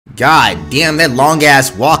God damn, that long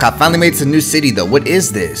ass walk. I finally made it to a new city though. What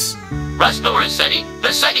is this? Rustboro City,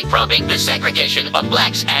 the city probing the segregation of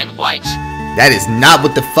blacks and whites. That is not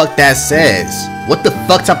what the fuck that says. What the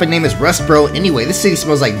fuck type of name is Rustboro anyway? This city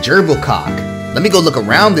smells like gerbil cock. Let me go look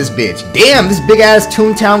around this bitch. Damn, this big ass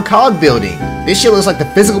Toontown cog building. This shit looks like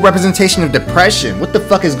the physical representation of depression. What the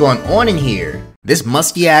fuck is going on in here? This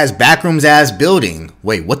musky ass backrooms ass building.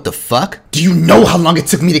 Wait, what the fuck? Do you know how long it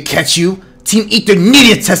took me to catch you? Team Ether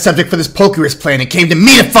needed a test subject for this Pokerus plan and came to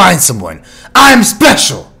me to find someone. I'm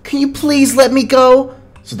special. Can you please let me go?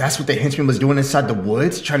 So that's what the henchman was doing inside the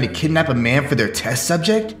woods, trying to kidnap a man for their test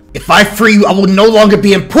subject? If I free you, I will no longer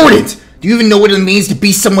be important. Do you even know what it means to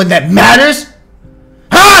be someone that matters?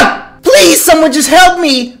 Huh? Please, someone just help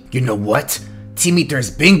me. You know what? Team Ether has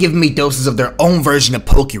been giving me doses of their own version of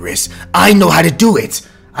Pokerus. I know how to do it.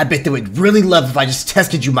 I bet they would really love if I just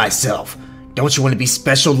tested you myself. Don't you want to be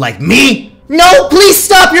special like me? No, please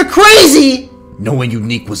stop, you're crazy! No one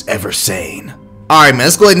unique was ever sane. Alright man,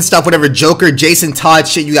 let's go ahead and stop whatever Joker, Jason, Todd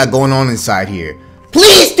shit you got going on inside here.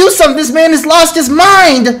 Please do something, this man has lost his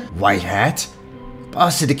mind! White hat?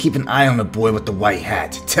 Boss said to keep an eye on the boy with the white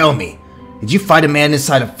hat. Tell me, did you fight a man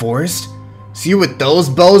inside a forest? So you're with those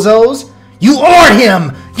bozos? You are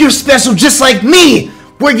him! You're special just like me!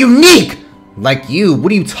 We're unique! Like you?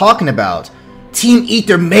 What are you talking about? Team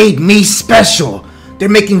Ether made me special. They're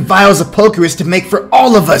making vials of Pokerus to make for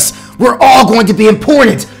all of us. We're all going to be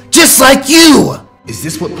important, just like you! Is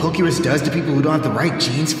this what Pokerus does to people who don't have the right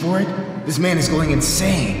genes for it? This man is going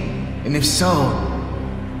insane. And if so,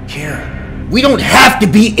 Kara, we don't have to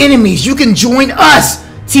be enemies. You can join us.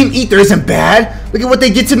 Team Ether isn't bad. Look at what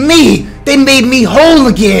they did to me. They made me whole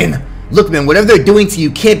again. Look man, whatever they're doing to you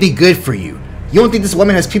can't be good for you. You don't think this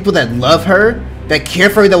woman has people that love her? That care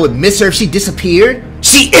for her, that would miss her if she disappeared?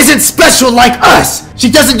 She isn't special like us!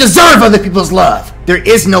 She doesn't deserve other people's love! There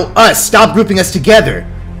is no us. Stop grouping us together.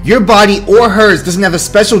 Your body or hers doesn't have the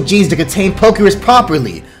special genes to contain Pokerus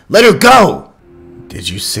properly. Let her go! Did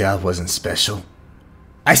you say I wasn't special?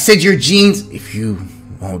 I said your genes... If you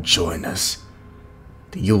won't join us,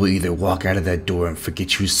 then you will either walk out of that door and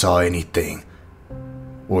forget you saw anything,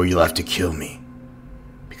 or you'll have to kill me.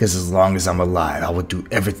 Because as long as I'm alive, I will do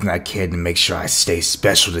everything I can to make sure I stay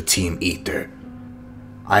special to Team Ether.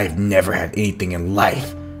 I have never had anything in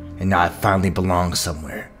life, and now I finally belong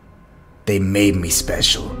somewhere. They made me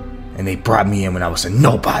special, and they brought me in when I was a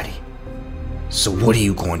nobody. So what are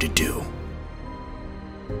you going to do?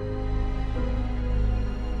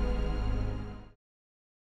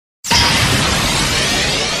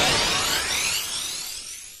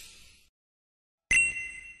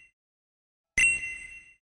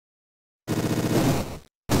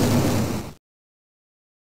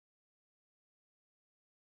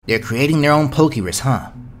 They're creating their own Pokerus,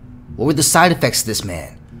 huh? What were the side effects of this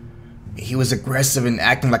man? He was aggressive and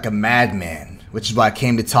acting like a madman, which is why I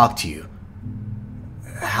came to talk to you.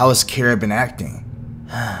 How has Kara been acting?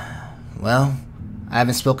 Well, I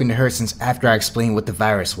haven't spoken to her since after I explained what the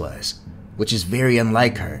virus was, which is very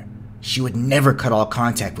unlike her. She would never cut all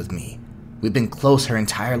contact with me. We've been close her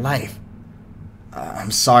entire life.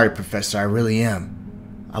 I'm sorry, Professor, I really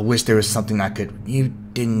am. I wish there was something I could... You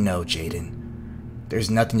didn't know, Jaden. There's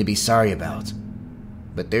nothing to be sorry about.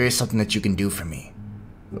 But there is something that you can do for me.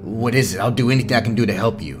 What is it? I'll do anything I can do to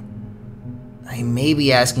help you. I may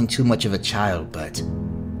be asking too much of a child, but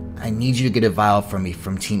I need you to get a vial from me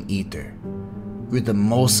from Team Ether. You're the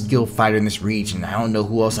most skilled fighter in this region. I don't know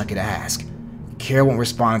who else I could ask. Kara won't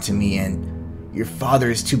respond to me, and your father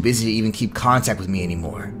is too busy to even keep contact with me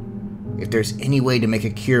anymore. If there's any way to make a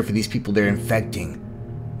cure for these people they're infecting,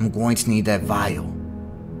 I'm going to need that vial.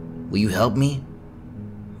 Will you help me?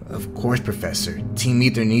 Of course, Professor. Team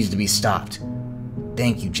Ether needs to be stopped.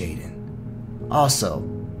 Thank you, Jaden. Also,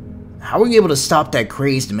 how were you able to stop that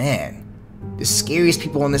crazed man? The scariest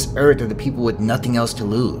people on this earth are the people with nothing else to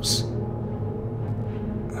lose.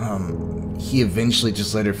 He eventually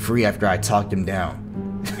just let her free after I talked him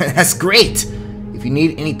down. That's great! If you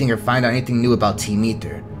need anything or find out anything new about Team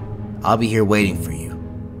Ether, I'll be here waiting for you.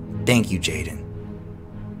 Thank you, Jaden.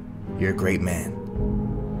 You're a great man.